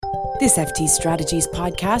This FT Strategies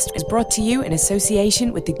podcast is brought to you in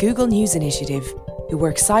association with the Google News Initiative, who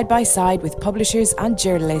work side by side with publishers and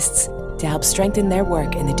journalists to help strengthen their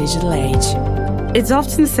work in the digital age. It's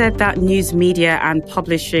often said that news media and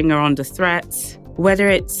publishing are under threat, whether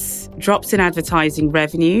it's drops in advertising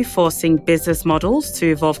revenue forcing business models to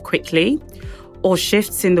evolve quickly, or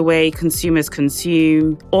shifts in the way consumers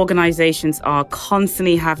consume. Organizations are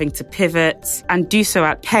constantly having to pivot and do so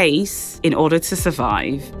at pace in order to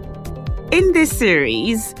survive. In this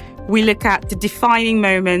series, we look at the defining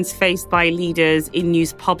moments faced by leaders in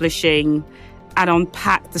news publishing and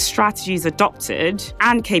unpack the strategies adopted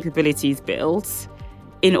and capabilities built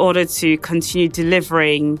in order to continue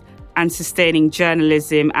delivering and sustaining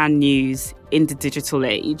journalism and news in the digital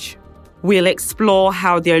age. We'll explore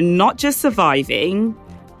how they're not just surviving,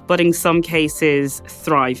 but in some cases,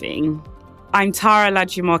 thriving. I'm Tara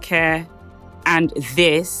Lajumoke, and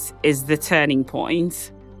this is The Turning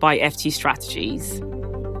Point by FT Strategies.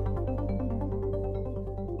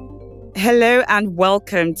 Hello and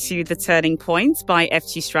welcome to The Turning Point by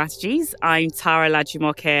FT Strategies. I'm Tara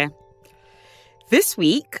Lajumoke. This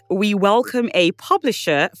week, we welcome a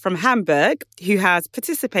publisher from Hamburg who has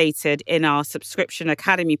participated in our Subscription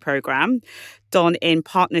Academy program, done in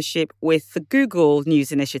partnership with the Google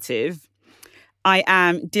News Initiative. I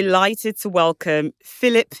am delighted to welcome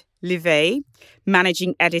Philipp Livet,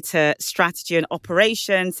 Managing Editor, Strategy and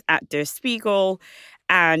Operations at Der Spiegel,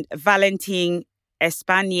 and Valentin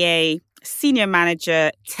Espanier, Senior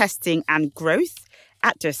Manager, Testing and Growth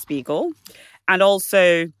at Der Spiegel, and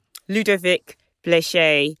also Ludovic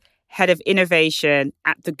Blechet, Head of Innovation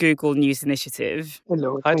at the Google News Initiative.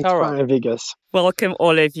 Hello, Hi, thanks Tara. for having us. Welcome,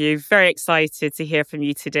 all of you. Very excited to hear from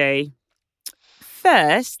you today.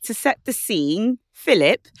 First, to set the scene,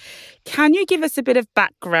 Philipp, can you give us a bit of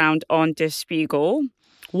background on Der Spiegel?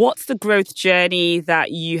 What's the growth journey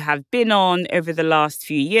that you have been on over the last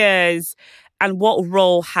few years? And what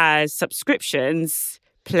role has subscriptions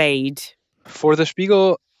played? For the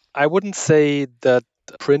Spiegel, I wouldn't say that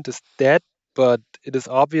print is dead, but it is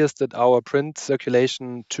obvious that our print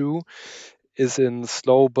circulation too is in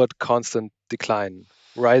slow but constant decline.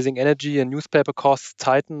 Rising energy and newspaper costs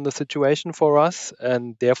tighten the situation for us,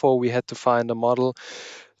 and therefore we had to find a model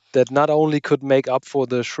that not only could make up for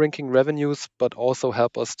the shrinking revenues, but also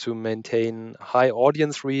help us to maintain high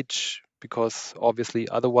audience reach, because obviously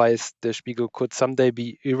otherwise the Spiegel could someday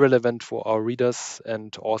be irrelevant for our readers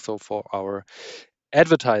and also for our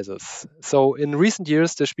advertisers. So in recent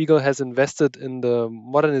years, the Spiegel has invested in the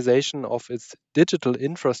modernization of its digital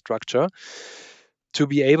infrastructure to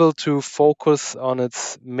be able to focus on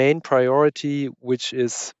its main priority, which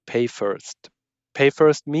is pay first. Pay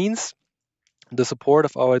first means the support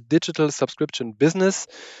of our digital subscription business.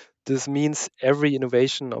 This means every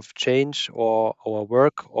innovation of change or our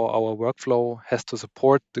work or our workflow has to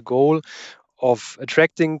support the goal of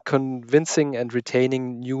attracting, convincing, and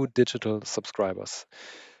retaining new digital subscribers.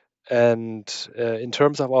 And in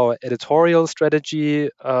terms of our editorial strategy,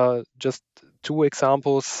 just two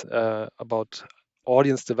examples about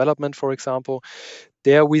audience development, for example.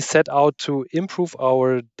 There we set out to improve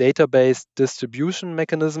our database distribution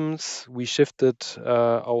mechanisms. We shifted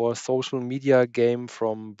our social media game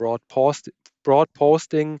from broad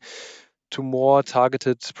posting to more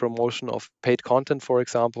targeted promotion of paid content, for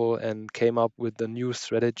example, and came up with a new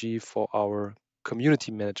strategy for our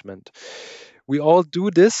community management. We all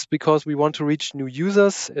do this because we want to reach new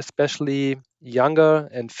users, especially younger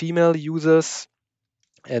and female users.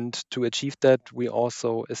 And to achieve that, we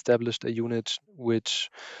also established a unit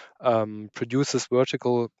which produces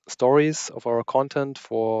vertical stories of our content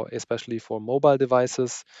especially for mobile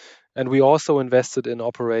devices. And we also invested in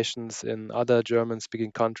operations in other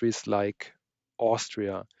German-speaking countries like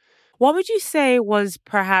Austria. What would you say was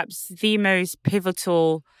perhaps the most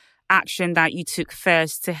pivotal action that you took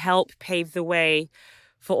first to help pave the way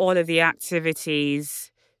for all of the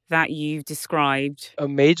activities that you've described? A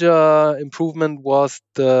major improvement was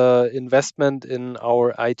the investment in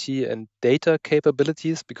our IT and data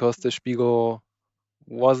capabilities, because the Spiegel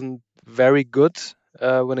wasn't very good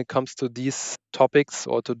when it comes to these topics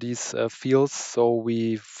or to these fields. So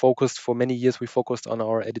for many years, we focused on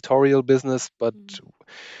our editorial business, but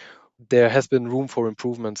there has been room for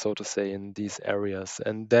improvement, so to say, in these areas.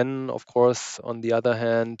 And then, of course, on the other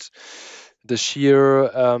hand, the sheer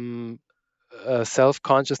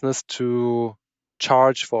self-consciousness to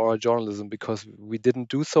charge for our journalism, because we didn't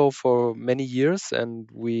do so for many years, and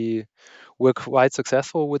we were quite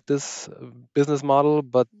successful with this business model.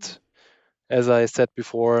 But as I said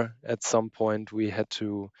before, at some point we had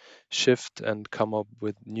to shift and come up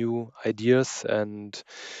with new ideas. And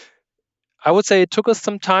I would say it took us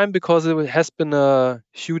some time because it has been a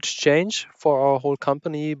huge change for our whole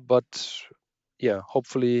company. But yeah,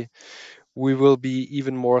 hopefully we will be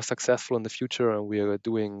even more successful in the future, and we are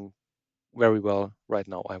doing very well right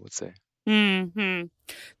now, I would say. Hmm.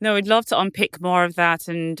 No, we'd love to unpick more of that.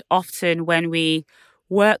 And often when we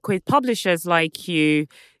work with publishers like you,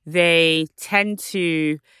 they tend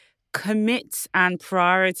to commit and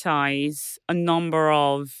prioritize a number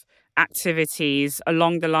of activities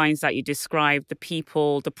along the lines that you described, the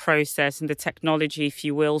people, the process, and the technology, if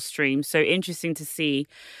you will, stream. So interesting to see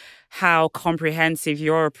how comprehensive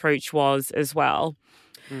your approach was as well.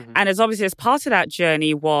 Hmm. And as part of that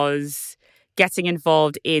journey was getting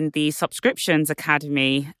involved in the Subscriptions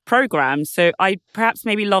Academy program. So I'd perhaps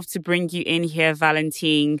maybe love to bring you in here,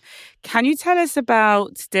 Valentine. Can you tell us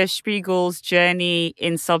about Der Spiegel's journey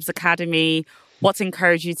in Subs Academy? What's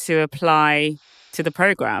encouraged you to apply to the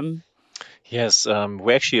program? Yes,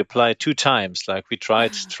 we actually applied two times. Like we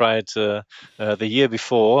tried the year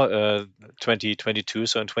before, 2022.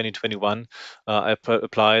 So in 2021,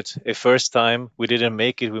 applied a first time. We didn't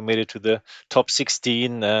make it. We made it to the top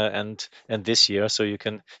 16, and this year. So you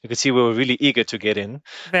can see we were really eager to get in.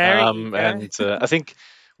 Very eager. And I think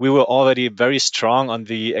we were already very strong on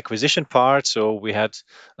the acquisition part. So we had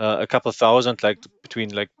a couple thousand, like between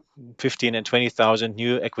like 15 and 20,000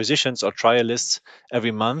 new acquisitions or trialists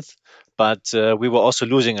every month, but we were also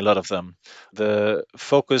losing a lot of them. The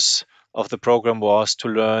focus of the program was to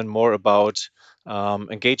learn more about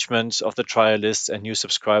engagement of the trialists and new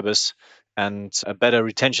subscribers and a better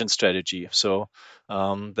retention strategy. So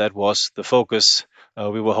that was the focus.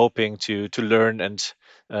 We were hoping to learn and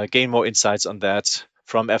gain more insights on that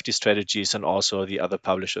from FD Strategies and also the other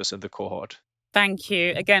publishers in the cohort. Thank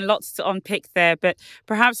you. Again, lots to unpick there, but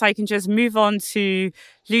perhaps I can just move on to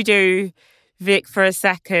Ludovic for a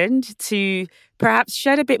second to perhaps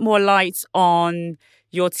shed a bit more light on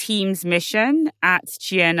your team's mission at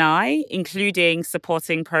GNI, including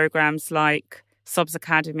supporting programs like Subs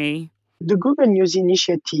Academy. The Google News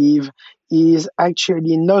Initiative is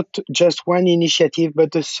actually not just one initiative,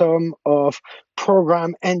 but a sum of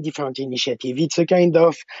program and different initiatives. It's a kind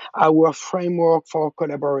of our framework for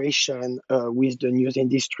collaboration with the news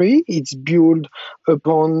industry. It's built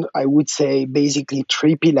upon, I would say, basically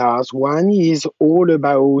three pillars. One is all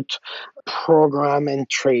about program and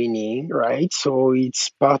training, right? So it's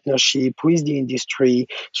partnership with the industry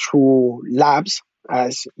through labs,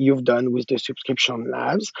 as you've done with the subscription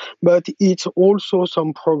labs, but it's also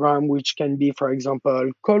some program which can be, for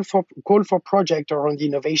example, call for project around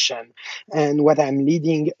innovation. And what I'm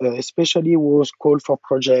leading, especially, was call for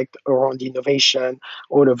project around innovation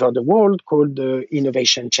all over the world, called the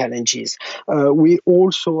innovation challenges. We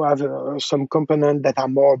also have some components that are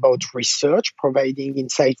more about research, providing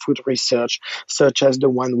insightful research, such as the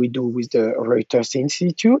one we do with the Reuters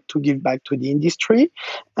Institute to give back to the industry.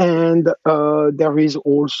 And there is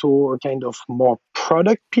also a kind of more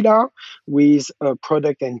product pillar with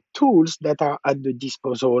product and tools that are at the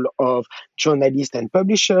disposal of journalists and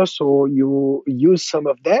publishers. So you use some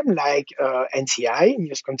of them, like NCI,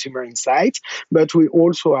 News Consumer Insights, but we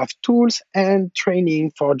also have tools and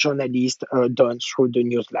training for journalists done through the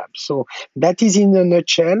News Lab. So that is in a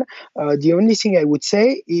nutshell. The only thing I would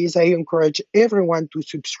say is I encourage everyone to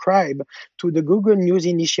subscribe to the Google News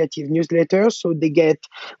Initiative newsletter so they get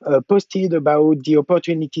posted about the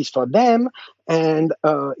opportunities for them. And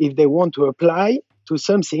if they want to apply to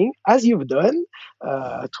something, as you've done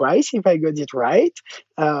twice, if I got it right,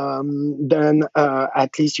 then at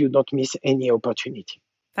least you don't miss any opportunity.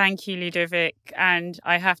 Thank you, Ludovic. And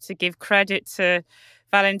I have to give credit to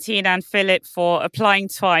Valentine and Philip for applying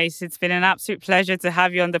twice. It's been an absolute pleasure to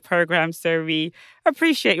have you on the program, so we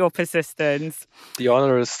appreciate your persistence. The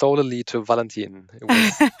honor is solely to Valentin. It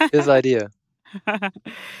was his idea.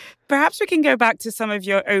 Perhaps we can go back to some of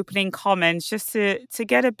your opening comments just to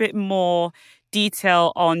get a bit more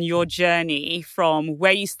detail on your journey from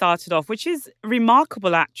where you started off, which is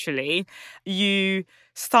remarkable, actually. You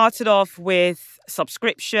started off with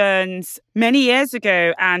subscriptions many years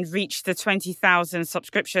ago and reached the 20,000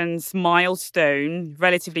 subscriptions milestone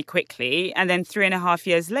relatively quickly. And then 3.5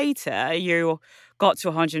 years later, you got to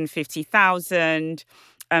 150,000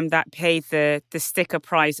 that paid the sticker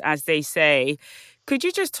price, as they say. Could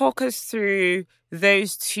you just talk us through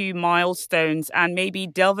those two milestones and maybe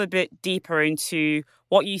delve a bit deeper into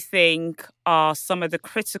what you think are some of the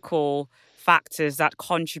critical factors that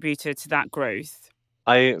contributed to that growth?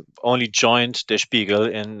 I only joined Der Spiegel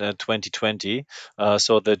in 2020,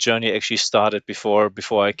 so the journey actually started before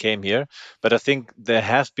I came here. But I think there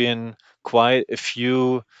have been quite a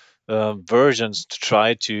few versions to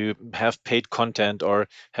try to have paid content or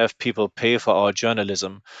have people pay for our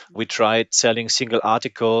journalism. We tried selling single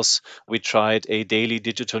articles, we tried a daily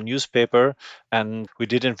digital newspaper, and we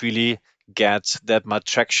didn't really get that much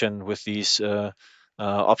traction with these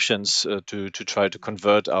options to try to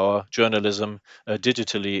convert our journalism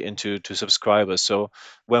digitally into subscribers. So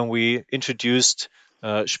when we introduced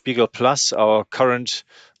Spiegel Plus, our current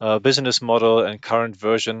business model and current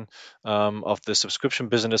version of the subscription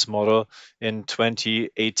business model in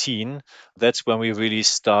 2018, that's when we really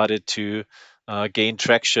started to gain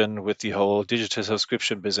traction with the whole digital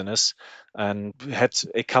subscription business, and had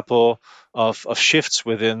a couple of shifts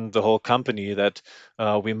within the whole company that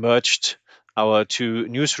we merged our two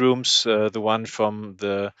newsrooms, the one from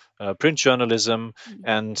the print journalism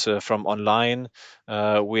and from online.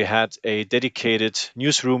 We had a dedicated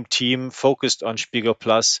newsroom team focused on Spiegel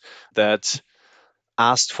Plus that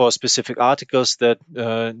asked for specific articles that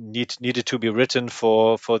needed to be written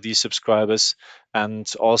for these subscribers,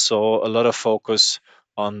 and also a lot of focus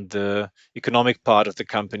on the economic part of the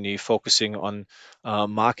company, focusing on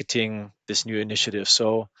marketing this new initiative.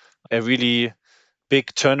 So a really big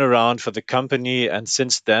turnaround for the company. And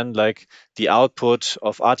since then, like, the output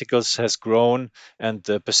of articles has grown, and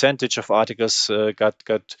the percentage of articles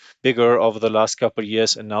got bigger over the last couple of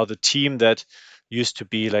years. And now the team that used to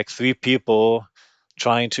be like 3 people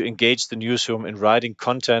trying to engage the newsroom in writing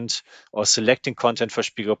content or selecting content for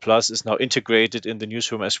Spiegel Plus is now integrated in the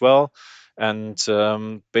newsroom as well. And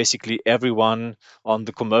basically everyone on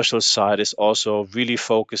the commercial side is also really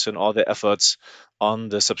focused on all their efforts on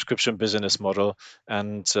the subscription business model.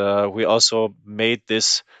 And we also made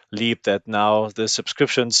this leap that now the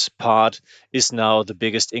subscriptions part is now the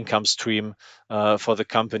biggest income stream for the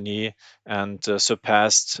company, and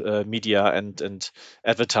surpassed media and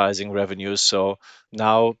advertising revenues. So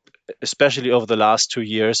now, especially over the last 2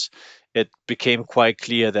 years, it became quite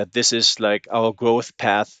clear that this is like our growth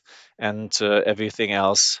path, and everything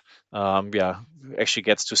else, yeah, actually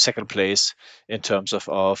gets to second place in terms of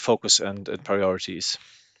our focus and priorities.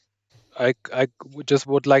 Just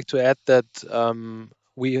would like to add that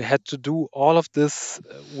we had to do all of this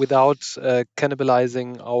without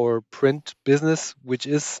cannibalizing our print business, which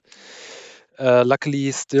is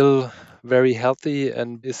luckily still very healthy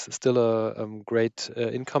and is still a great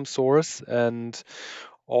income source. And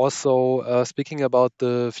also, speaking about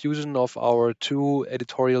the fusion of our two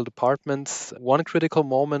editorial departments, one critical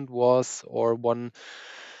moment was, or one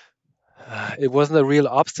it wasn't a real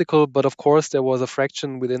obstacle, but of course there was a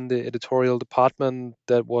fraction within the editorial department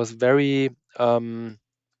that was very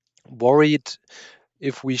worried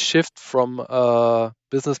if we shift from a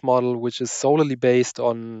business model which is solely based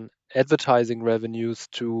on advertising revenues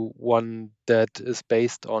to one that is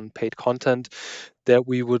based on paid content, that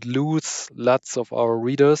we would lose lots of our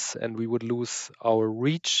readers and we would lose our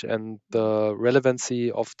reach, and the relevancy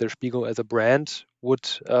of Der Spiegel as a brand would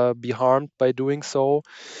be harmed by doing so.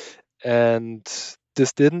 And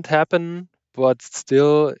this didn't happen, but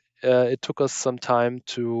still it took us some time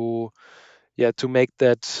to to make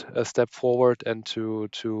that a step forward and to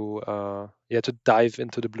dive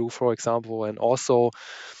into the blue, for example. And also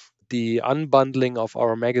the unbundling of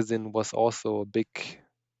our magazine was also a big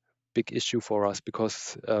issue for us,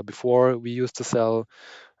 because before we used to sell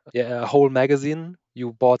a whole magazine.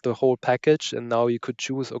 You bought the whole package, and now you could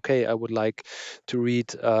choose. Okay, I would like to read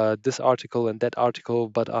this article and that article,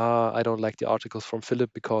 but I don't like the articles from Philip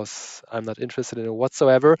because I'm not interested in it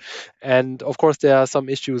whatsoever. And of course, there are some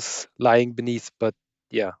issues lying beneath, but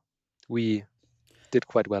yeah, we did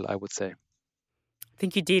quite well, I would say. I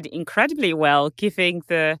think you did incredibly well, given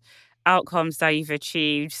the outcomes that you've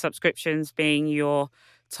achieved. Subscriptions being your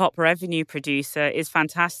top revenue producer is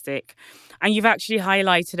fantastic. And you've actually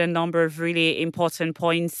highlighted a number of really important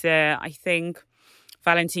points there. I think,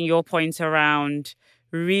 Valentin, your point around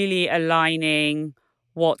really aligning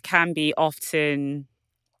what can be often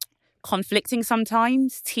conflicting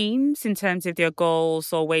sometimes teams in terms of their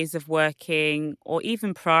goals or ways of working or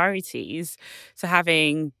even priorities. So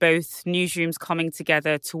having both newsrooms coming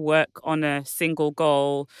together to work on a single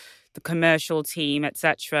goal, the commercial team,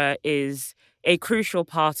 etc., is a crucial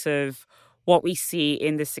part of what we see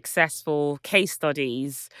in the successful case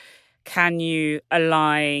studies. Can you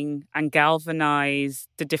align and galvanize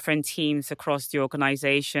the different teams across the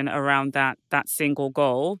organization around that single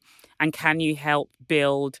goal? And can you help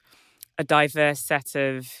build a diverse set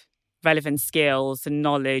of relevant skills and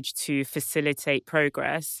knowledge to facilitate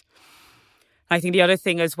progress? I think the other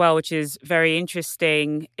thing as well, which is very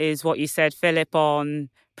interesting, is what you said, Philip, on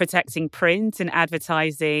protecting print and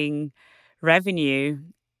advertising revenue.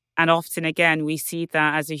 And often, again, we see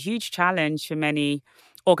that as a huge challenge for many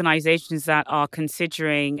organizations that are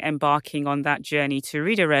considering embarking on that journey to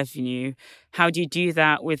reader revenue, how do you do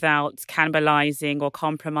that without cannibalizing or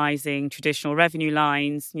compromising traditional revenue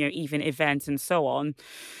lines, even events and so on?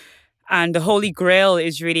 And the holy grail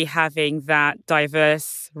is really having that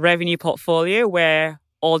diverse revenue portfolio where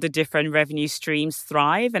all the different revenue streams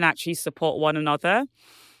thrive and actually support one another.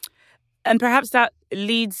 And perhaps that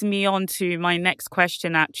leads me on to my next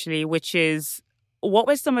question, actually, which is, what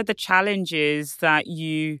were some of the challenges that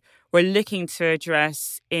you were looking to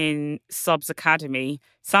address in Subs Academy?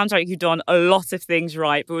 Sounds like you've done a lot of things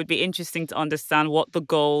right, but it would be interesting to understand what the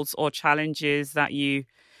goals or challenges that you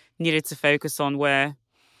needed to focus on were.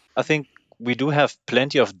 I think we do have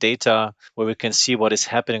plenty of data where we can see what is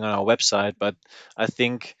happening on our website, but I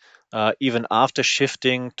think even after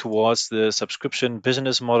shifting towards the subscription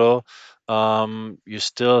business model, you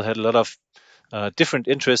still had a lot of different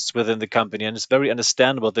interests within the company, and it's very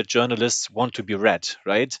understandable that journalists want to be read,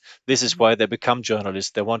 right? This is why they become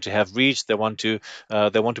journalists. They want to have reach. They want to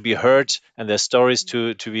be heard, and their stories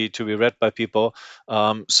to be read by people.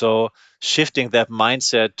 So shifting that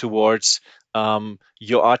mindset towards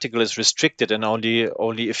your article is restricted and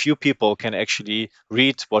only a few people can actually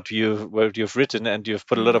read what you've written, and you've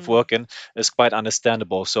put a lot of work in, is quite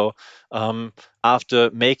understandable. So after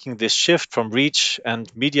making this shift from reach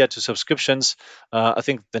and media to subscriptions, I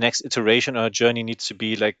think the next iteration or journey needs to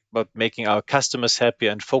be like about making our customers happy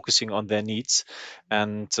and focusing on their needs.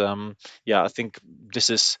 And I think this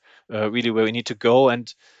is really where we need to go.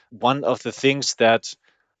 And one of the things that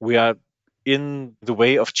we are in the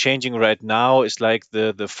way of changing right now is like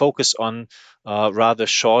the focus on rather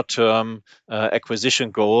short-term acquisition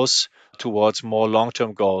goals towards more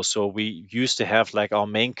long-term goals. So we used to have like our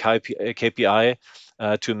main KPI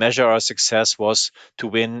to measure our success was to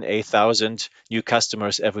win 1,000 new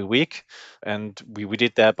customers every week, and we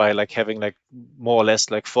did that by like having like more or less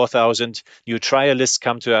like 4,000 new trialists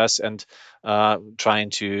come to us, and trying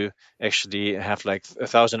to actually have like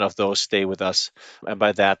 1,000 of those stay with us, and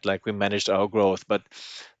by that like we managed our growth. But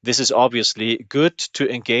this is obviously good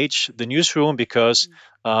to engage the newsroom because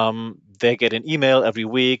they get an email every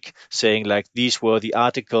week saying like these were the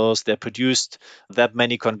articles that produced that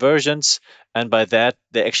many conversions, and by that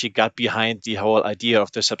they actually got behind the whole idea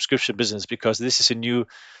of the subscription business, because this is a new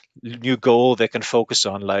goal they can focus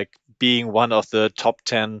on, like being one of the top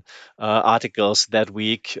 10 articles that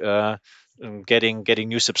week, getting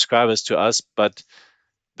new subscribers to us. But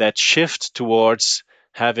that shift towards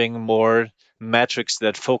having more metrics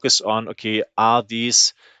that focus on, okay, are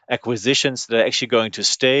these acquisitions that are actually going to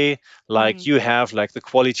stay, like you have like the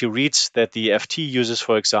quality reads that the FT uses,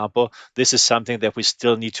 for example. This is something that we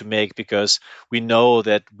still need to make, because we know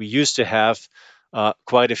that we used to have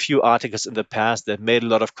quite a few articles in the past that made a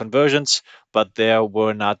lot of conversions, but they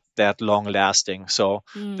were not that long lasting. So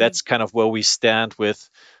that's kind of where we stand with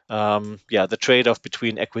the trade-off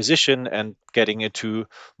between acquisition and getting into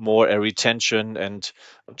more a retention and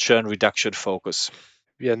churn reduction focus.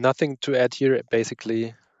 Yeah, nothing to add here.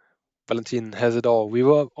 Basically, Valentin has it all. We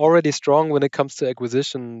were already strong when it comes to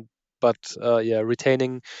acquisition, but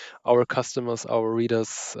retaining our customers, our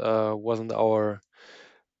readers, wasn't our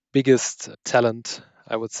biggest talent,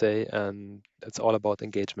 I would say, and it's all about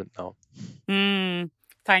engagement now.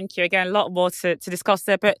 Thank you. Again, a lot more to discuss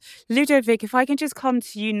there. But Ludovic, if I can just come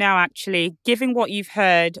to you now, actually, given what you've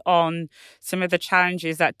heard on some of the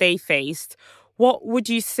challenges that they faced, what would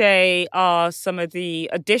you say are some of the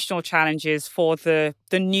additional challenges for the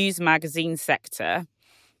news magazine sector?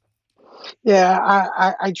 Yeah,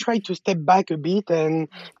 I try to step back a bit and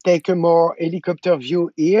take a more helicopter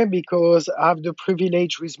view here, because I have the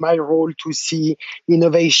privilege with my role to see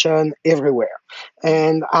innovation everywhere.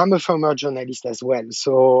 And I'm a former journalist as well.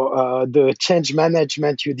 So the change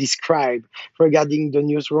management you described regarding the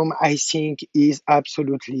newsroom, I think is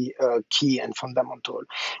absolutely key and fundamental.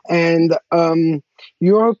 And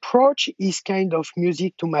your approach is kind of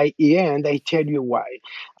music to my ear, and I tell you why.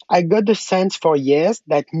 I got the sense for years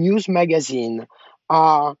that news magazines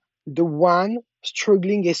are the one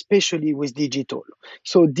struggling especially with digital.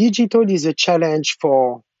 So digital is a challenge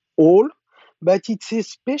for all, but it's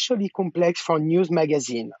especially complex for news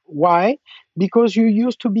magazine. Why? Because you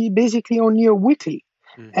used to be basically only a weekly.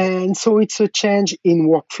 And so it's a change in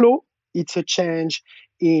workflow, it's a change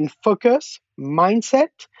in focus, mindset,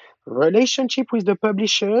 relationship with the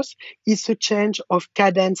publishers. It's a change of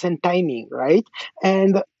cadence and timing, right?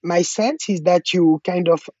 And my sense is that you kind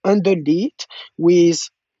of underdid it with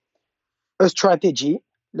a strategy,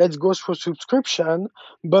 let's go through subscription,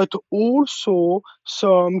 but also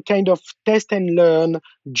some kind of test and learn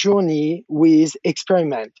journey with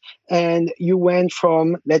experiment. And you went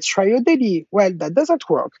from let's try a daily. Well, that doesn't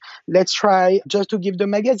work. Let's try just to give the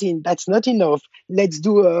magazine. That's not enough. Let's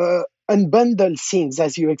do unbundle things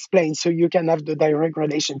as you explained so you can have the direct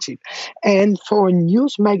relationship. And for a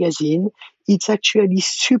news magazine, it's actually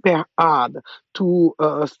super hard to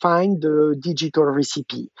find the digital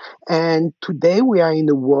recipe. And today we are in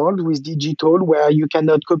a world with digital where you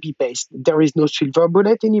cannot copy paste. There is no silver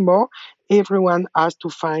bullet anymore. Everyone has to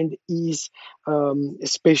find his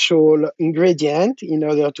special ingredient in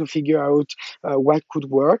order to figure out what could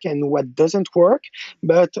work and what doesn't work.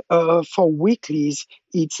 But for weeklies,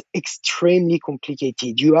 it's extremely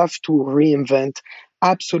complicated. You have to reinvent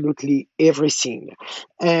absolutely everything.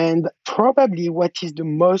 And probably what is the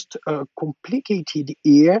most complicated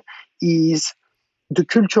here is the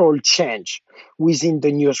cultural change within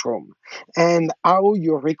the newsroom and how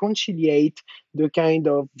you reconciliate the kind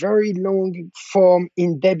of very long form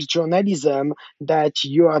in-depth journalism that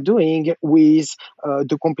you are doing with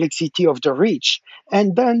the complexity of the reach.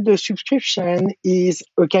 And then the subscription is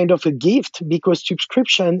a kind of a gift because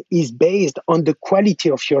subscription is based on the quality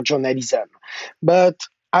of your journalism. But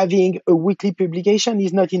having a weekly publication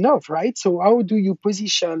is not enough, right? So how do you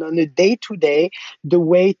position on a day-to-day the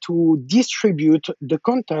way to distribute the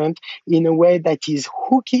content in a way that is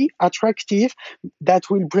hooky, attractive, that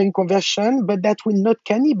will bring conversion, but that will not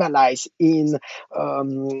cannibalize in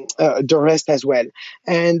the rest as well.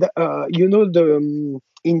 And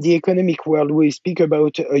in the economic world, we speak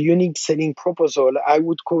about a unique selling proposal. I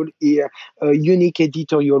would call here a unique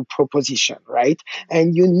editorial proposition, right?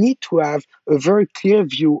 And you need to have a very clear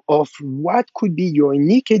view of what could be your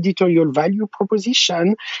unique editorial value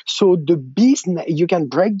proposition. So the business, you can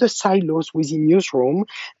break the silos within newsroom,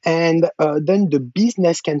 and then the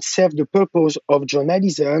business can serve the purpose of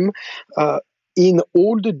journalism in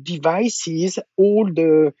all the devices, all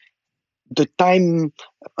the time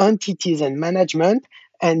entities and management,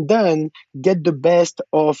 and then get the best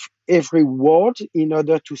of every world in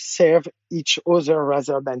order to serve each other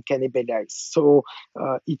rather than cannibalize. So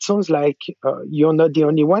it sounds like you're not the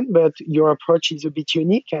only one, but your approach is a bit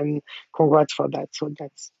unique, and congrats for that. So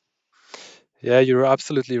that's Yeah, you're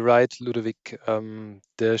absolutely right, Ludovic.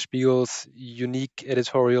 The Spiegel's unique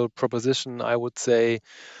editorial proposition, I would say,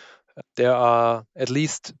 there are at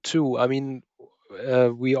least two. I mean,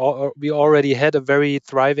 we already had a very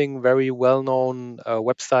thriving, very well-known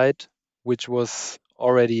website, which was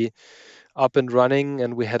already up and running,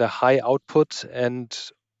 and we had a high output, and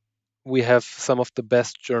we have some of the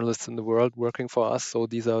best journalists in the world working for us. So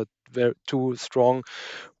these are two strong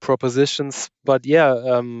propositions. But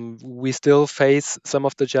yeah, we still face some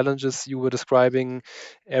of the challenges you were describing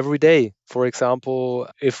every day. For example,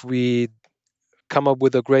 if we come up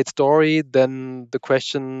with a great story, then the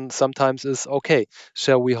question sometimes is, okay,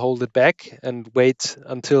 shall we hold it back and wait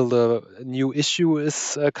until the new issue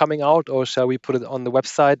is coming out, or shall we put it on the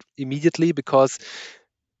website immediately because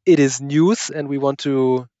it is news and we want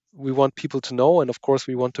people to know, and of course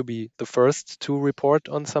we want to be the first to report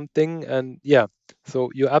on something. And yeah, so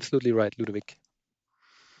you're absolutely right, Ludovic.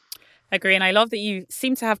 Agree. And I love that you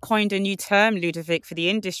seem to have coined a new term, Ludovic, for the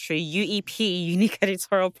industry, UEP, Unique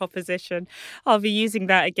Editorial Proposition. I'll be using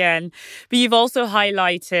that again. But you've also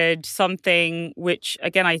highlighted something which,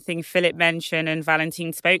 again, I think Philip mentioned and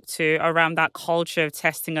Valentine spoke to around that culture of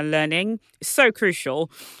testing and learning. It's so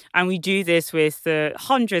crucial. And we do this with the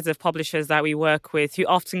hundreds of publishers that we work with who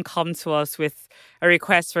often come to us with a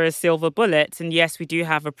request for a silver bullet. And yes, we do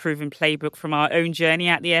have a proven playbook from our own journey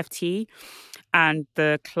at the FT and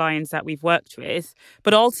the clients that we've worked with.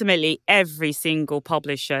 But ultimately, every single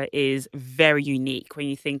publisher is very unique when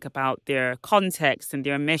you think about their context and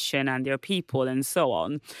their mission and their people and so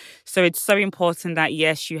on. So it's so important that,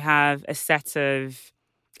 yes, you have a set of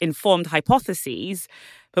informed hypotheses,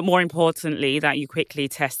 but more importantly, that you quickly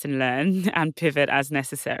test and learn and pivot as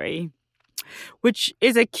necessary, which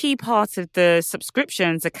is a key part of the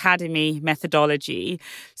Subscriptions Academy methodology.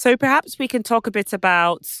 So perhaps we can talk a bit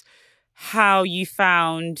about how you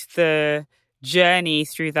found the journey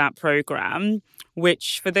through that program,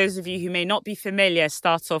 which, for those of you who may not be familiar,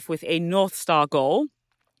 starts off with a North Star goal.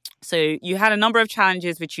 So you had a number of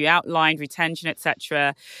challenges which you outlined, retention,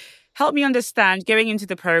 etc. Help me understand, going into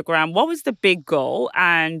the program, what was the big goal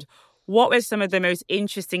and what were some of the most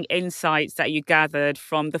interesting insights that you gathered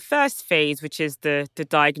from the first phase, which is the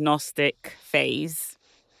diagnostic phase?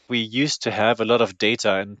 We used to have a lot of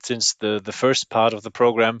data, and since the first part of the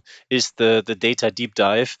program is the data deep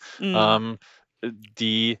dive,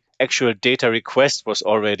 the actual data request was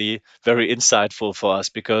already very insightful for us,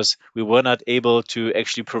 because we were not able to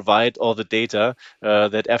actually provide all the data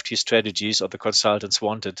that FT strategies or the consultants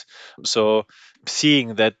wanted. So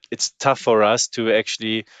seeing that it's tough for us to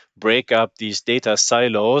actually break up these data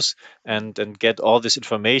silos and get all this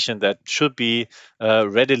information that should be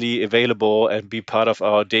readily available and be part of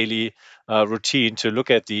our daily routine to look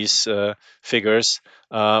at these figures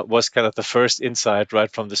was kind of the first insight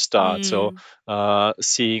right from the start. So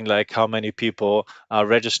seeing like how many people are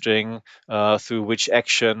registering through which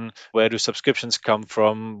action, where do subscriptions come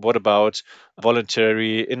from, what about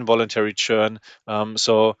voluntary, involuntary churn.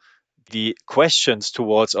 So the questions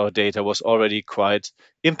towards our data was already quite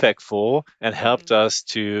impactful and helped us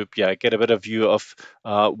to get a better view of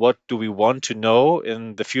what do we want to know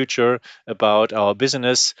in the future about our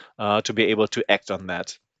business to be able to act on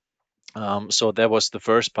that. So that was the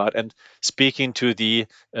first part. And speaking to the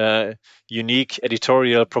unique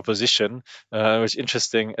editorial proposition, it was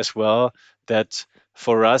interesting as well that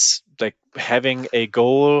for us, like having a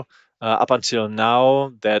goal up until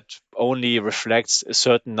now that only reflects a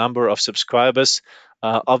certain number of subscribers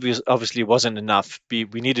obviously wasn't enough. We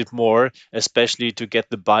needed more, especially to get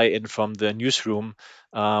the buy-in from the newsroom.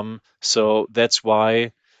 So that's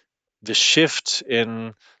why the shift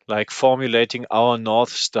in like formulating our North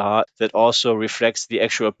Star that also reflects the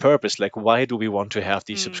actual purpose, like why do we want to have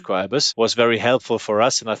these subscribers, was very helpful for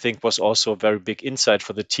us. And I think was also a very big insight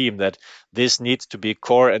for the team that this needs to be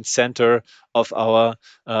core and center of our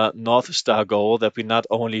North Star goal, that we not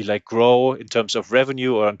only like grow in terms of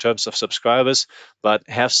revenue or in terms of subscribers, but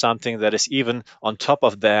have something that is even on top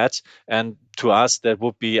of that. And to us, that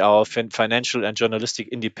would be our financial and journalistic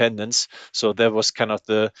independence. So that was kind of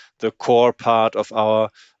the core part of our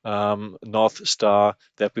North Star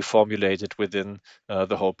that we formulated within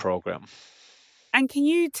the whole program. And can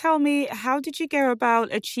you tell me, how did you go about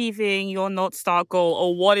achieving your North Star goal,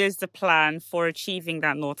 or what is the plan for achieving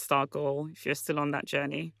that North Star goal if you're still on that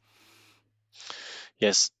journey?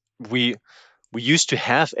 Yes, we used to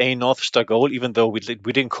have a North Star goal, even though we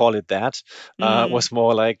didn't call it that. It was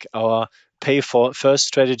more like our pay for first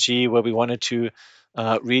strategy, where we wanted to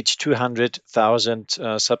reach 200,000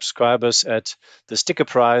 subscribers at the sticker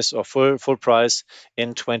price or full price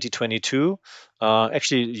in 2022.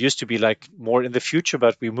 Actually, it used to be like more in the future,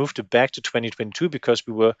 but we moved it back to 2022 because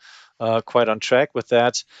we were quite on track with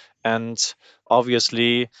that. And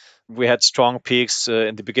obviously, we had strong peaks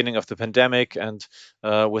in the beginning of the pandemic and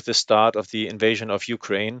with the start of the invasion of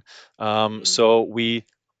Ukraine. So we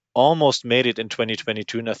almost made it in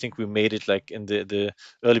 2022, and I think we made it like in the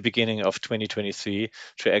early beginning of 2023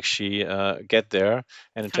 to actually get there.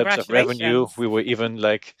 And in terms of revenue, we were even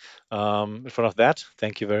like in front of that.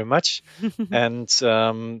 Thank you very much. And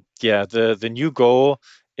the new goal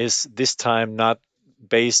is this time not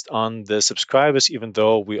based on the subscribers, even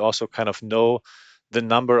though we also kind of know the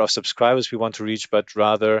number of subscribers we want to reach, but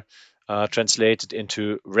rather translated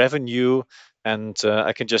into revenue. And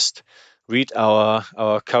I can just read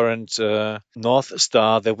our current North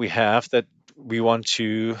Star that we have, that we want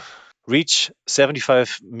to reach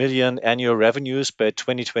 75 million annual revenues by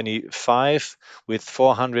 2025 with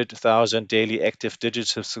 400,000 daily active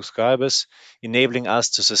digital subscribers, enabling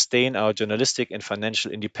us to sustain our journalistic and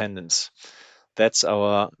financial independence. That's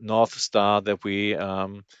our North Star that we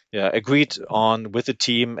agreed on with the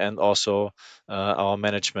team and also our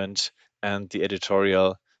management and the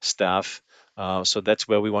editorial staff. So that's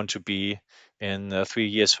where we want to be in 3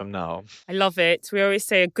 years from now. I love it. We always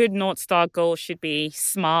say a good North Star goal should be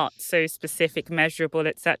smart, so specific, measurable,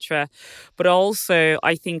 etc. But also,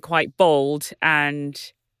 I think, quite bold and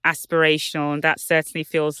aspirational. And that certainly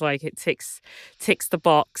feels like it ticks the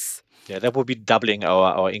box. Yeah, that would be doubling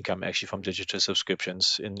our income actually from digital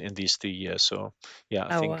subscriptions in these 3 years. So yeah,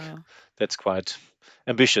 I think that's quite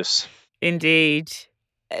ambitious. Indeed.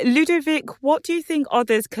 Ludovic, what do you think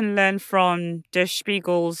others can learn from Der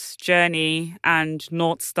Spiegel's journey and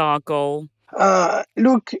North Star goal?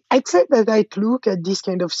 Look, I'd say that I look at these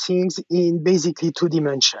kind of things in basically two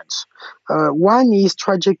dimensions. One is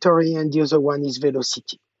trajectory and the other one is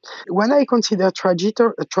velocity. When I consider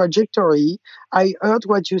trajectory, I heard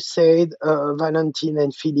what you said, Valentin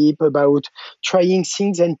and Philippe, about trying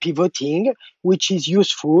things and pivoting, which is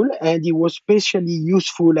useful. And it was especially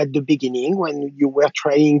useful at the beginning when you were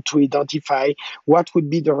trying to identify what would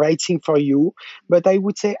be the right thing for you. But I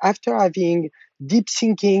would say after having deep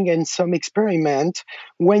thinking and some experiment,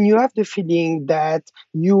 when you have the feeling that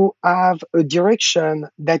you have a direction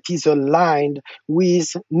that is aligned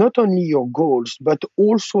with not only your goals, but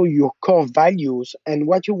also your core values and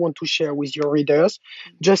what you want to share with your readers,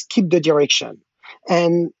 just keep the direction.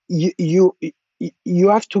 And you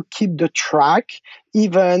have to keep the track,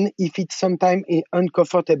 even if it's sometimes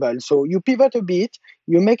uncomfortable. So you pivot a bit,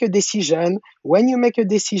 you make a decision. When you make a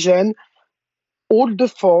decision, hold the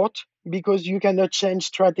fort, because you cannot change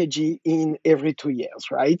strategy in every 2 years,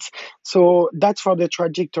 right? So that's for the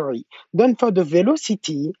trajectory. Then for the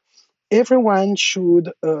velocity, everyone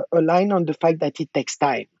should align on the fact that it takes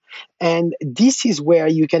time. And this is where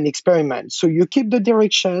you can experiment. So you keep the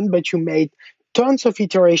direction, but you made tons of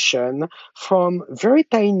iteration from very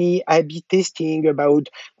tiny A/B testing about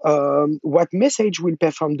what message will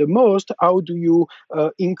perform the most. How do you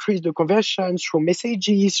increase the conversion through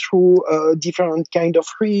messages, through different kind of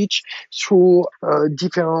reach, through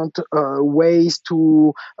different ways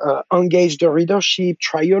to engage the readership,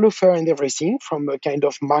 trial offer, and everything from a kind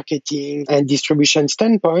of marketing and distribution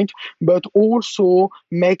standpoint, but also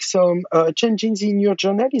make some changes in your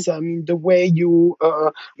journalism, the way you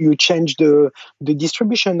change the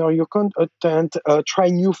distribution or your content, try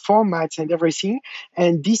new formats and everything.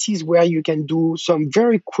 And this is where you can do some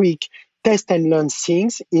very quick test and learn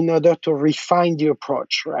things in order to refine the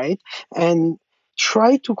approach, right? And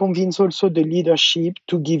try to convince also the leadership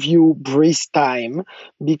to give you breathe time,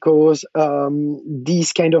 because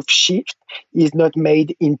this kind of shift is not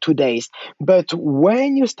made in 2 days. But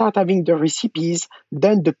when you start having the recipes,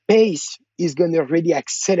 then the pace is going to really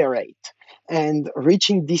accelerate. And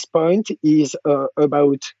reaching this point is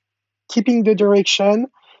about keeping the direction,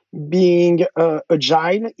 being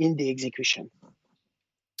agile in the execution.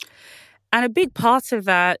 And a big part of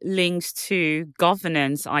that links to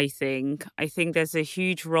governance, I think. I think there's a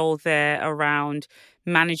huge role there around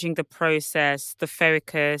managing the process, the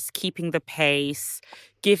focus, keeping the pace,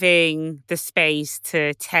 giving the space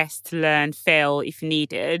to test, learn, fail if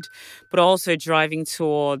needed, but also driving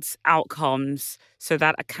towards outcomes. So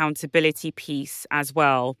that accountability piece as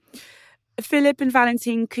well. Philip and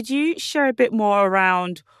Valentine, could you share a bit more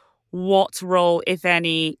around what role, if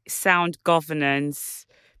any, sound governance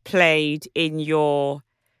played in your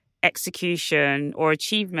execution or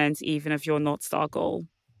achievement even of your North Star goal?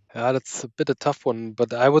 Yeah, that's a bit a tough one,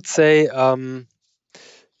 but I would say the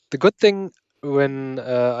good thing when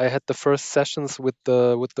I had the first sessions with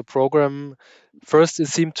the program, first it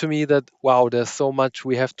seemed to me that wow, there's so much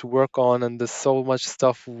we have to work on and there's so much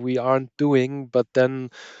stuff we aren't doing. But then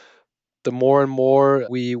the more and more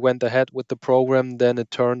we went ahead with the program, then it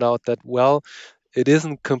turned out that well, it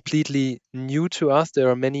isn't completely new to us. There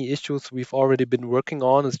are many issues we've already been working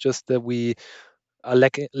on. It's just that we are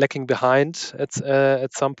lacking behind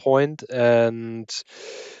at some point. And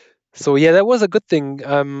so yeah, that was a good thing.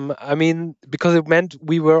 I mean, because it meant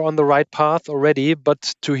we were on the right path already.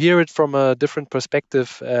 But to hear it from a different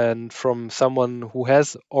perspective and from someone who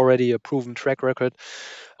has already a proven track record,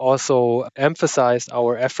 also emphasized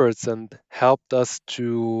our efforts and helped us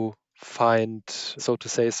to find, so to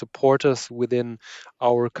say, supporters within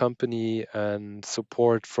our company and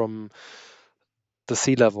support from the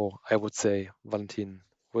C level, I would say. Valentin,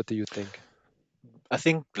 what do you think? I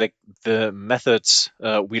think like the methods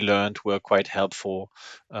we learned were quite helpful,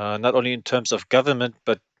 not only in terms of government,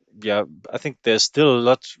 but yeah, I think there's still a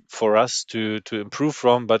lot for us to improve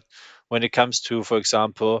from. But when it comes to, for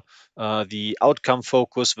example, the outcome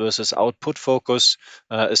focus versus output focus,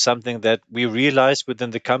 is something that we realized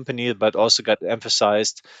within the company, but also got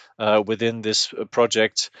emphasized within this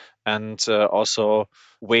project, and also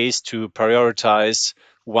ways to prioritize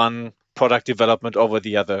one product development over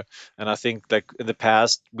the other. And I think like in the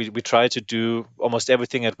past, we tried to do almost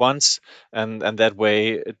everything at once, and that way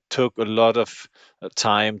it took a lot of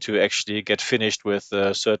time to actually get finished with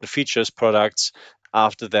certain features, products.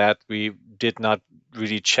 After that, we did not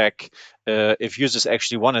really check if users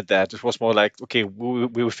actually wanted that. It was more like, okay,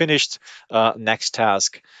 we were finished, next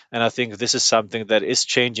task. And I think this is something that is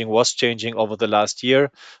changing, was changing over the last year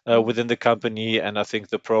within the company. And I think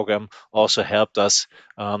the program also helped us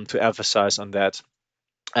to emphasize on that.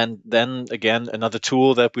 And then again, another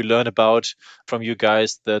tool that we learn about from you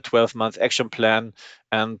guys, the 12-month action plan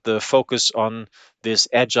and the focus on this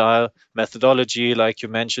agile methodology, like you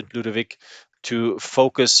mentioned, Ludovic, to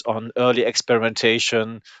focus on early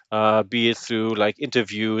experimentation, be it through like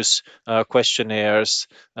interviews, questionnaires,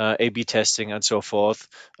 A/B testing, and so forth,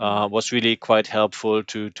 was really quite helpful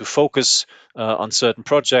to focus on certain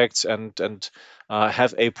projects, and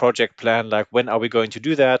have a project plan, like when are we going to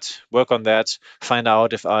do that, work on that, find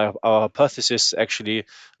out if our hypothesis is actually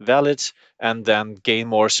valid, and then gain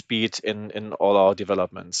more speed in all our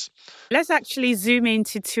developments. Let's actually zoom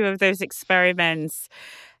into two of those experiments.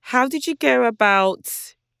 How did you go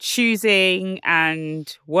about choosing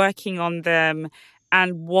and working on them?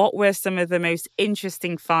 And what were some of the most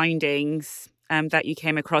interesting findings? that you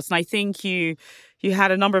came across. And I think you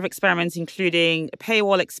had a number of experiments, including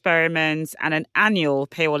paywall experiments and an annual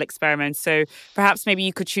paywall experiment. So perhaps maybe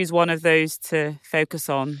you could choose one of those to focus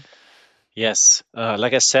on. Yes,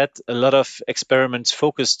 like I said, a lot of experiments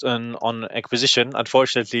focused on acquisition.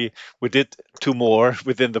 Unfortunately, we did two more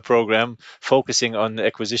within the program focusing on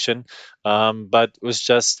acquisition, but it was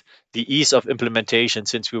just the ease of implementation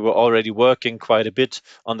since we were already working quite a bit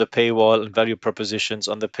on the paywall and value propositions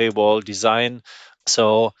on the paywall design.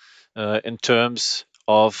 So, in terms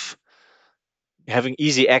of having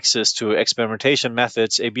easy access to experimentation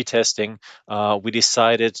methods, A/B testing, we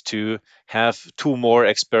decided to have two more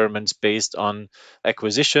experiments based on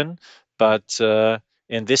acquisition, but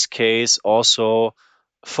in this case also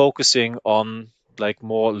focusing on like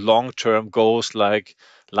more long-term goals like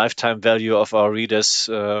lifetime value of our readers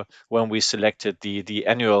when we selected the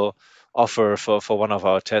annual offer for one of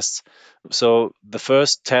our tests. So the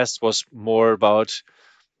first test was more about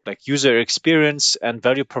like user experience and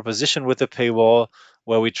value proposition with the paywall,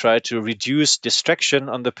 where we try to reduce distraction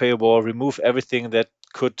on the paywall, remove everything that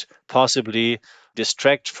could possibly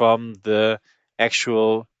distract from the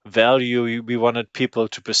actual value we wanted people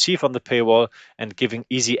to perceive on the paywall, and giving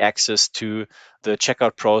easy access to the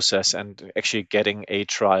checkout process and actually getting a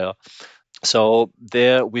trial. So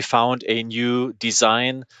there we found a new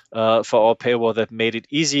design for our paywall that made it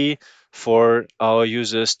easy for our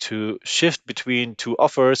users to shift between two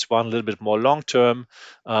offers, one a little bit more long term,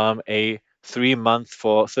 a 3 month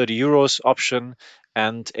for 30 euros option,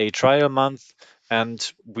 and a trial month.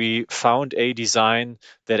 And we found a design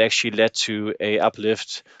that actually led to a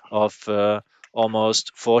uplift of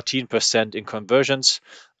almost 14% in conversions,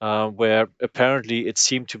 where apparently it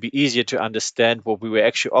seemed to be easier to understand what we were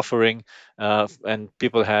actually offering, and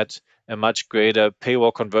people had a much greater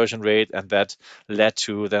paywall conversion rate, and that led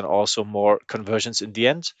to then also more conversions in the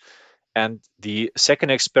end. And the second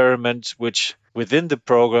experiment, which within the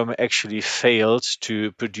program actually failed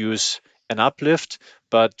to produce an uplift,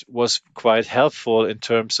 but was quite helpful in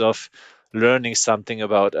terms of learning something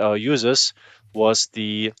about our users, was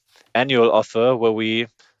the annual offer, where we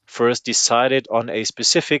first decided on a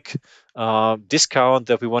specific discount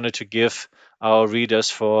that we wanted to give our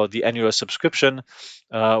readers for the annual subscription,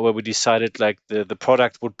 where we decided like the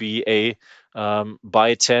product would be a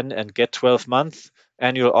buy 10 and get 12 month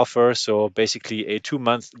annual offer. So basically a 2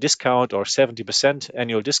 month discount or 70%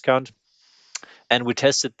 annual discount. And we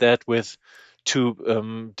tested that with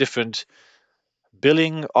two different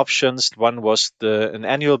billing options. One was an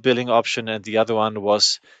annual billing option, and the other one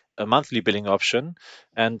was a monthly billing option,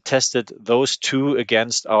 and tested those two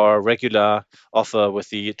against our regular offer with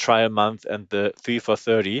the trial month and the 3 for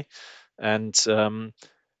 30. And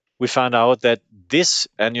we found out that this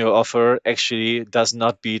annual offer actually does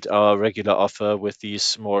not beat our regular offer with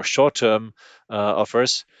these more short-term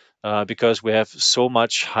offers, because we have so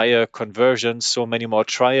much higher conversions, so many more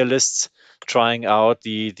trialists trying out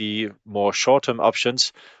the more short-term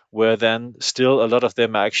options, where then still a lot of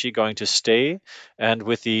them are actually going to stay. And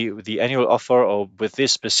with the annual offer, or with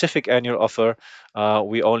this specific annual offer,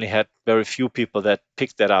 we only had very few people that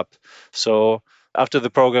picked that up. So after the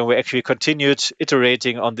program, we actually continued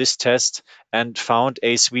iterating on this test and found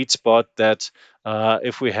a sweet spot that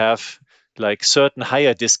if we have like certain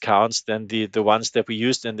higher discounts than the ones that we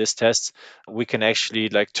used in this test, we can actually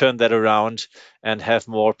like turn that around and have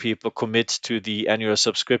more people commit to the annual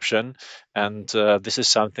subscription. And this is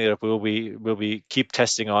something that will be keep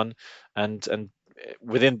testing on. And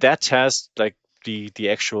within that test, like the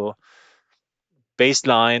actual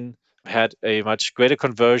baseline had a much greater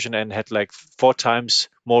conversion and had like 4 times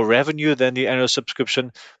more revenue than the annual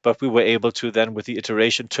subscription. But we were able to then, with the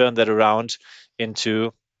iteration, turn that around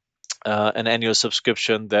into an annual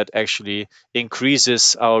subscription that actually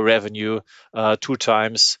increases our revenue 2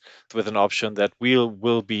 times, with an option that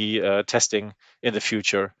will be testing in the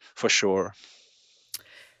future for sure.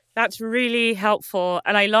 That's really helpful.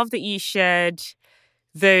 And I love that you shared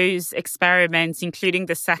those experiments, including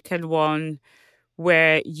the second one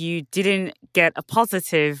where you didn't get a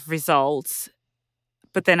positive result,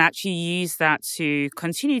 but then actually use that to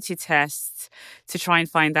continue to test to try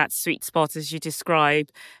and find that sweet spot as you describe.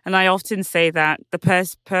 And I often say that the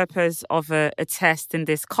purpose of a test in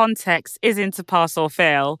this context isn't to pass or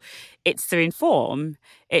fail. It's to inform.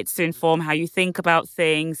 It's to inform how you think about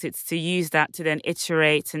things. It's to use that to then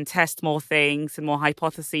iterate and test more things and more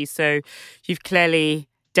hypotheses. So you've clearly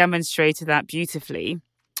demonstrated that beautifully.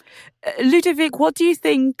 Ludovic, what do you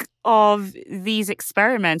think of these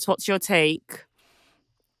experiments? What's your take?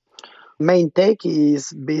 Main take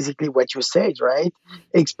is basically what you said, right?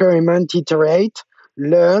 Experiment, iterate,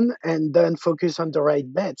 learn and then focus on the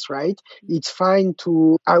right bets, right? It's fine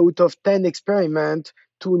to, out of 10 experiments,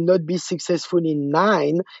 to not be successful in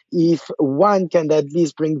 9 if one can at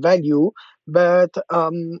least bring value. But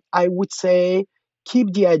I would say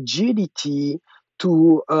keep the agility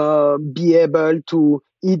to be able to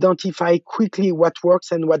identify quickly what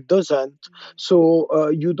works and what doesn't,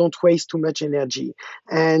 so you don't waste too much energy.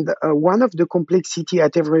 And one of the complexity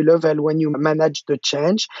at every level when you manage the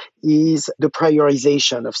change is the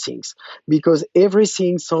prioritization of things, because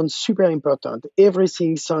everything sounds super important,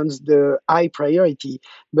 everything sounds the high priority,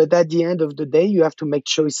 but at the end of the day you have to make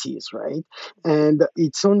choices, right? And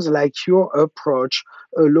it sounds like your approach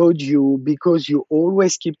allowed you, because you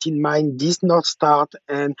always kept in mind this north star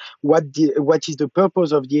and what is the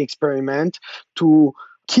purpose of the experiment, to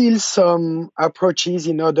kill some approaches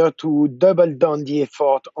in order to double down the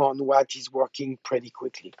effort on what is working pretty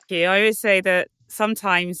quickly. I always say that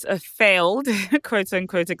sometimes a failed quote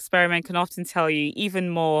unquote experiment can often tell you even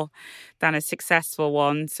more than a successful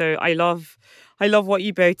one. So I love what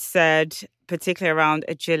you both said, particularly around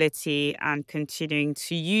agility and continuing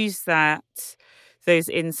to use those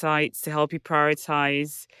insights to help you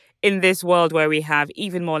prioritize in this world where we have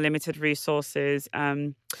even more limited resources.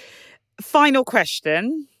 Final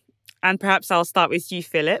question, and perhaps I'll start with you,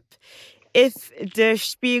 Philip. If Der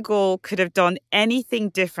Spiegel could have done anything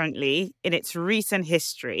differently in its recent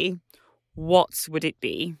history, what would it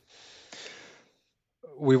be?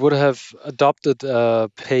 We would have adopted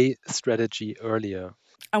a pay strategy earlier.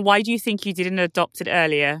 And why do you think you didn't adopt it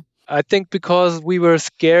earlier? I think because we were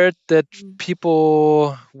scared that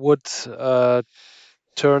people would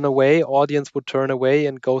turn away, audience would turn away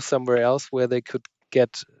and go somewhere else where they could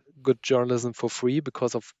get good journalism for free,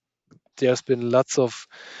 because of there's been lots of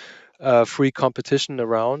free competition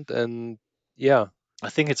around. And yeah, I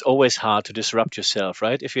think it's always hard to disrupt yourself,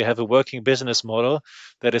 right? If you have a working business model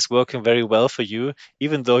that is working very well for you,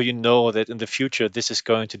 even though you know that in the future this is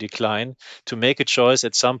going to decline, to make a choice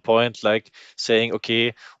at some point, like saying,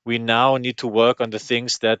 okay, we now need to work on the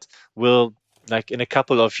things that will, like in a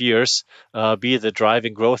couple of years, be the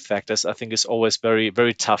driving growth factors, I think is always very,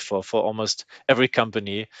 very tough for almost every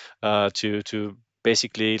company to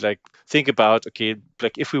basically like think about, okay,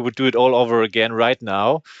 like if we would do it all over again right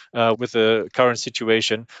now, with the current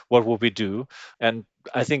situation, what would we do? And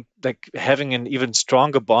I think like having an even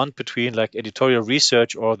stronger bond between like editorial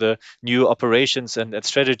research or the new operations and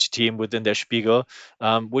strategy team within Der Spiegel,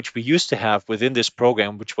 which we used to have within this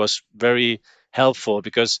program, which was very helpful,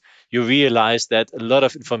 because you realize that a lot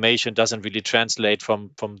of information doesn't really translate from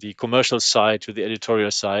the commercial side to the editorial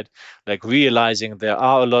side, like realizing there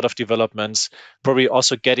are a lot of developments, probably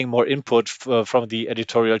also getting more input from the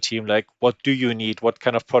editorial team, like what do you need, what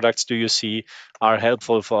kind of products do you see are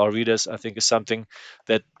helpful for our readers, I think is something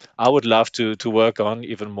that I would love to work on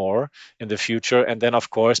even more in the future. And then of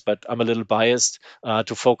course, but I'm a little biased,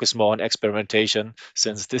 to focus more on experimentation,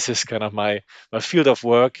 since this is kind of my field of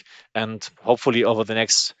work, and hopefully over the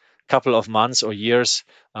next couple of months or years,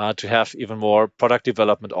 to have even more product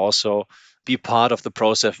development also be part of the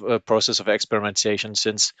process of experimentation,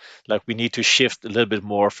 since like we need to shift a little bit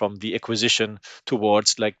more from the acquisition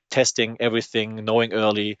towards like testing everything, knowing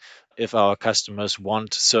early if our customers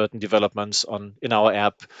want certain developments on in our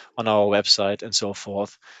app, on our website, and so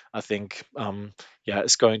forth. I think yeah,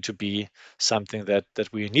 it's going to be something that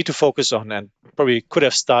we need to focus on, and probably could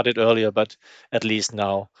have started earlier, but at least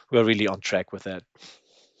now we're really on track with that.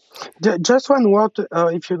 Just one word,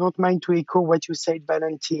 if you don't mind, to echo what you said,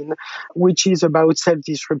 Valentin, which is about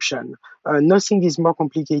self-disruption. Nothing is more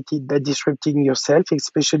complicated than disrupting yourself,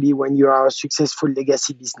 especially when you are a successful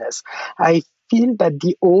legacy business. I feel that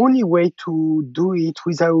the only way to do it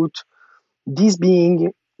without this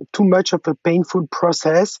being too much of a painful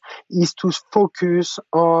process is to focus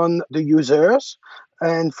on the users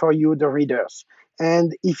and, for you, the readers.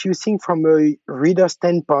 And if you think from a reader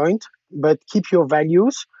standpoint, but keep your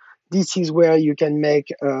values, this is where you can make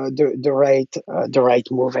the right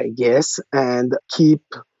move, I guess, and keep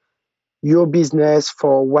your business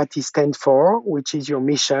for what it stands for, which is your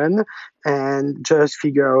mission, and just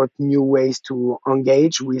figure out new ways to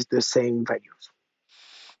engage with the same values.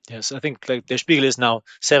 Yes, I think like Der Spiegel is now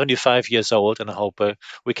 75 years old, and I hope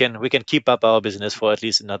we can keep up our business for at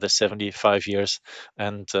least another 75 years.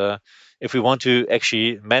 And if we want to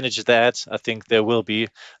actually manage that, I think there will be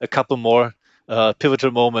a couple more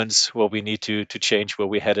pivotal moments where we need to change where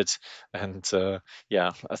we're headed. And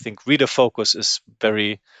yeah, I think reader focus is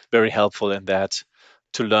very, very helpful in that,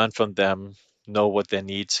 to learn from them, know what they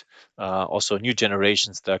need. Also, new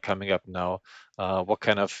generations that are coming up now, what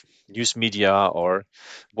kind of news media or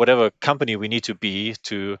whatever company we need to be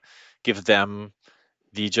to give them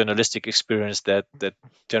the journalistic experience that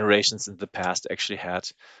generations in the past actually had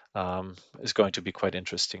is going to be quite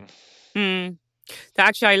interesting.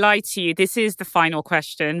 Actually, I lied to you. This is the final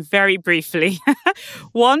question, very briefly.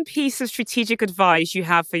 One piece of strategic advice you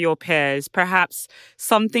have for your peers, perhaps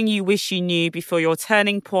something you wish you knew before your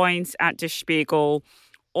turning point at Der Spiegel,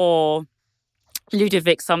 or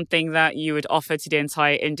Ludovic, something that you would offer to the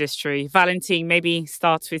entire industry. Valentin, maybe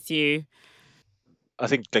start with you. I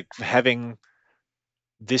think like having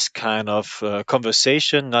this kind of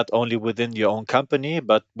conversation, not only within your own company,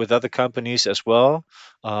 but with other companies as well.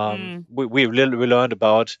 We learned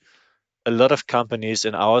about a lot of companies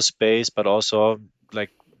in our space, but also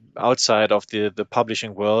like outside of the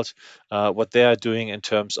publishing world, what they are doing in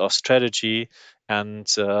terms of strategy. And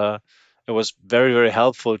it was very, very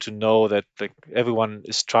helpful to know that like everyone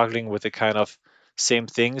is struggling with the kind of same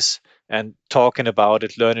things and talking about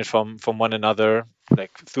it, learning from one another,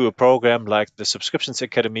 like through a program like the Subscriptions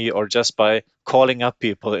Academy, or just by calling up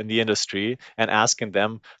people in the industry and asking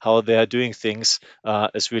them how they are doing things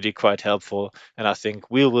is really quite helpful. And I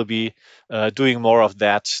think we will be doing more of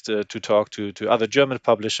that to talk to other German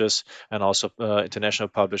publishers and also international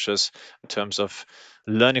publishers in terms of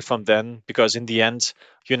learning from them, because in the end,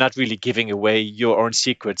 you're not really giving away your own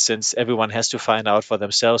secrets, since everyone has to find out for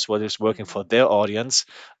themselves what is working for their audience.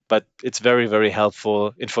 But it's very, very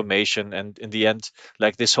helpful information. And in the end,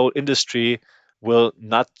 like this whole industry will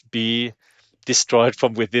not be destroyed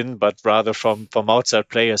from within, but rather from outside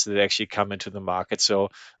players that actually come into the market. So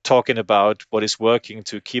talking about what is working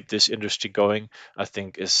to keep this industry going, I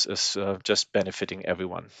think is just benefiting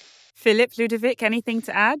everyone. Philip, Ludovic, anything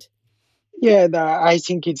to add? Yeah, I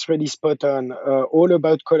think it's really spot on. All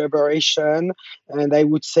about collaboration, and I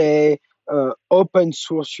would say open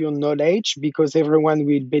source your knowledge, because everyone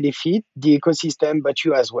will benefit, the ecosystem, but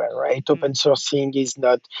you as well, right? Open sourcing is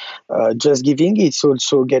not just giving; it's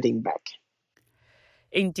also getting back.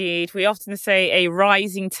 Indeed. We often say a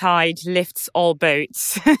rising tide lifts all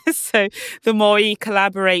boats. So the more you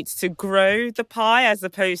collaborate to grow the pie as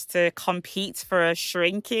opposed to compete for a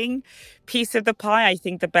shrinking piece of the pie, I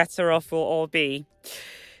think the better off we'll all be.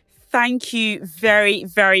 Thank you very,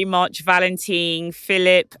 very much, Valentin,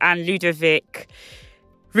 Philip, and Ludovic.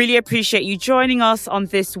 Really appreciate you joining us on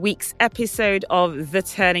this week's episode of The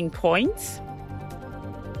Turning Point.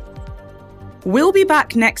 We'll be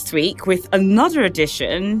back next week with another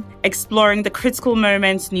edition exploring the critical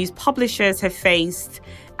moments news publishers have faced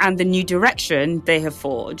and the new direction they have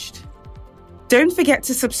forged. Don't forget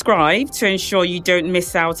to subscribe to ensure you don't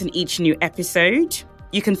miss out on each new episode.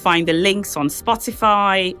 You can find the links on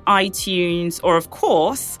Spotify, iTunes, or of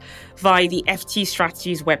course, via the FT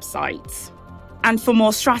Strategies website. And for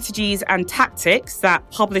more strategies and tactics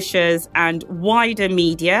that publishers and wider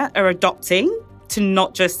media are adopting to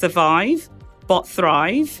not just survive, but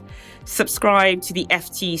thrive, subscribe to the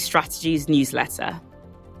FT Strategies newsletter.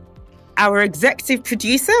 Our executive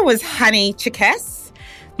producer was Hani Chikes.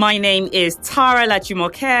 My name is Tara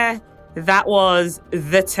Lajumoker. That was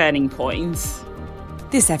The Turning Point.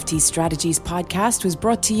 This FT Strategies podcast was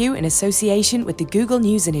brought to you in association with the Google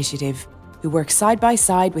News Initiative, who work side by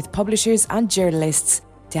side with publishers and journalists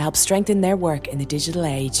to help strengthen their work in the digital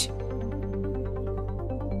age.